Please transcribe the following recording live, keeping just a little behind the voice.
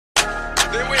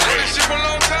They wait for this shit for a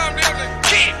long time, didn't they?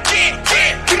 Hey,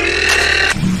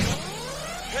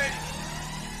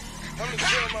 I'm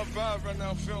just feeling my vibe right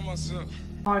now, feeling myself.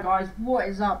 Hi guys, what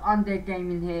is up? Undead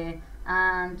Gaming here,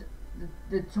 and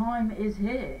the time is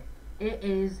here. It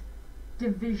is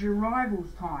Division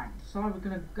Rivals time. So we're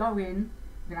going to go in,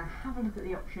 we're going to have a look at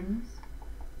the options.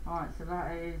 Alright, so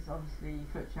that is obviously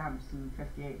FUT Champs and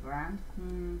 58 grand.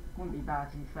 Wouldn't be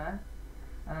bad to be fair.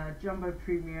 Jumbo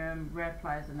Premium, Rare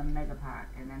Players and a Mega Pack,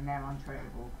 and then they're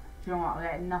untradeable. Do you know what, I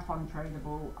get enough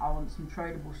untradeable, I want some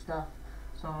tradable stuff,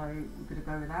 so we're going to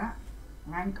go with that.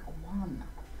 Rank 1.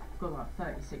 Got like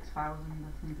 36,000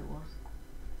 I think it was.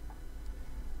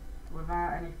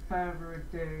 Without any further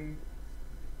ado,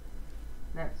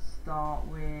 let's start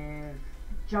with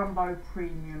Jumbo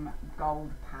Premium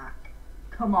Gold Pack.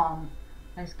 Come on,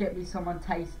 let's get me someone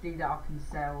tasty that I can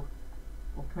sell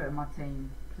or put in my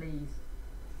team, please.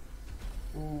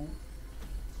 Ooh.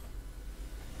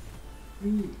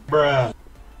 Really? Bruh.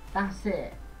 That's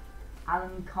it.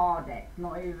 Alan Kardec,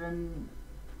 not even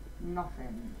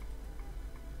nothing.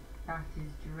 That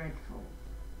is dreadful.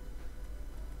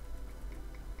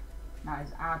 That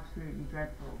is absolutely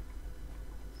dreadful.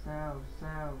 Sell.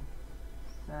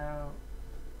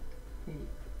 Keep.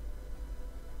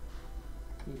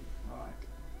 Alright.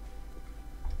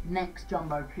 Next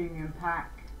Jumbo Premium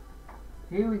Pack.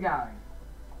 Here we go.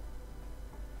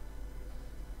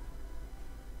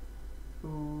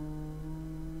 Ooh.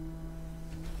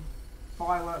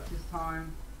 Fireworks this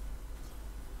time.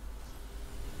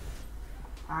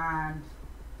 And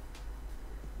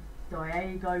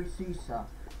Diego Sousa.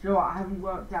 Do you know what, I haven't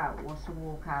worked out what's a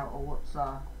walkout or what's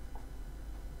a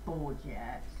board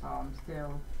yet, so I'm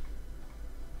still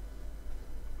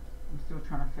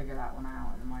trying to figure that one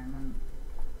out at the moment.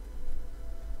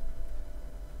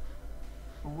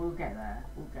 But we'll get there,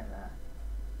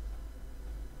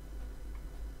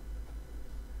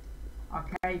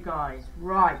 Okay guys,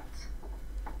 right.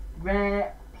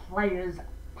 Rare Players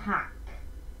Pack.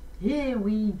 Here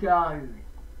we go.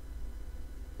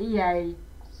 EA,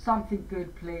 something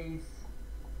good please.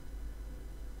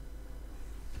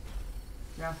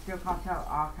 Yeah, I still can't tell.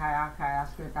 Okay,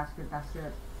 that's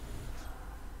good.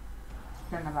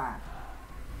 Centre back.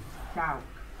 Ciao.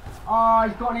 Oh,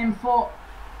 he's got an in foot.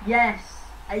 Yes,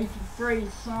 83,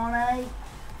 Sane.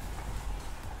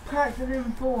 Perfect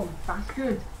in form. That's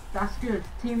good.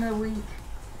 Team of the week.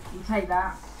 We'll take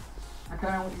that. I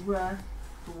don't know what he's worth,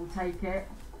 but we'll take it.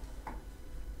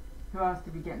 Who else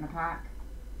did we get in the pack?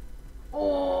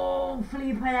 Oh,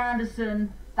 Felipe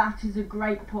Anderson. That is a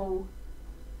great pull.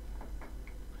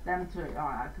 Them two.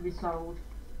 Alright, that could be sold.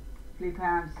 Felipe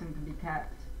Anderson can be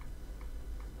kept.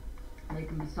 They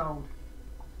can be sold.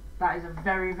 That is a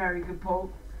very, very good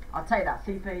pull. I'll take that.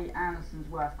 Felipe Anderson's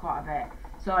worth quite a bit.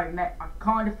 So, I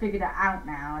kind of figured it out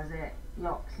now as it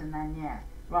locks, and then, yeah.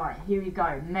 Right, here we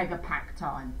go. Mega pack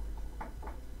time.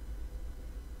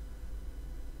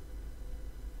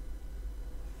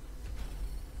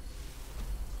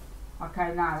 Okay,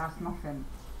 no, that's nothing.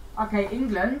 Okay,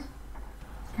 England.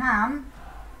 Cam.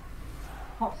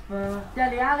 Hotspur.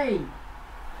 Dele Alli.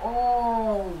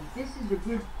 Oh, this is a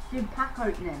good pack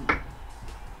opening.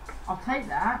 I'll take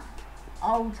that.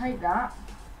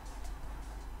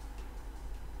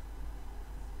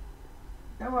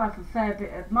 They're worth a fair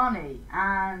bit of money.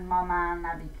 And my man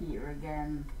Naby Keita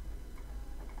again.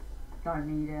 Don't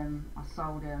need him. I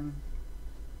sold him.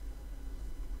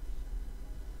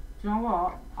 Do you know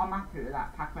what? I'm happy with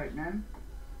that pack opening.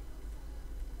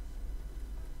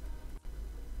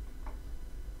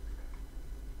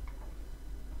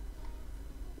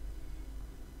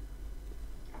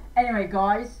 Anyway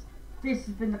guys, this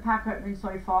has been the pack opening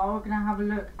so far. We're going to have a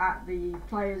look at the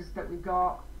players that we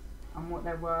got and what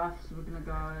they're worth. So we're going to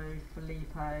go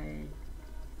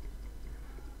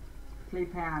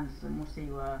Felipe Anderson, we'll see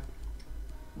worth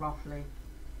roughly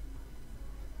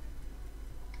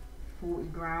 40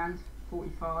 grand,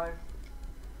 45.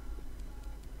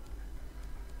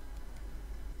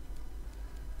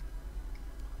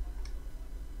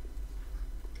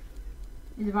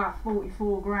 He's about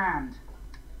 44 grand.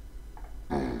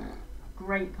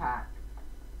 Great pack.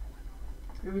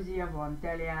 Who was the other one?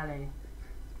 Dele Alli.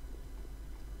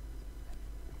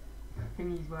 I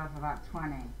think he's worth about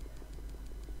 20.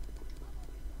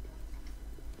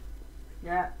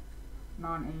 Yeah,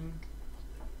 19.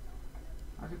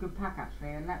 That's a good pack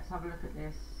actually, and let's have a look at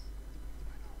this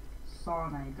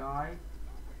Sane guy.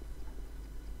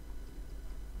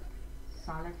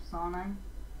 Salif Sane.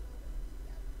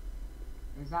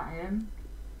 Is that him?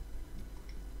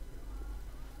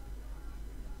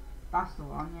 That's the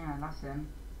one, yeah, that's him.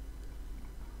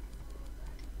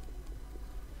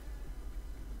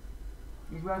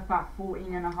 He's worth about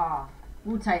 14.5.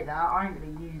 We'll take that. I ain't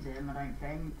going to use him, I don't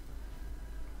think.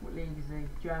 What league is he?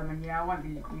 German. Yeah, I won't be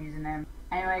using him.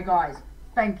 Anyway, guys,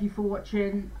 thank you for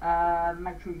watching.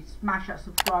 Make sure you smash that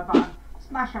subscribe button,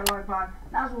 smash that like button,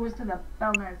 and as always, to the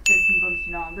bell notification button so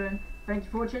you know what I'm doing. Thank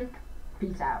you for watching.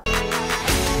 Peace out.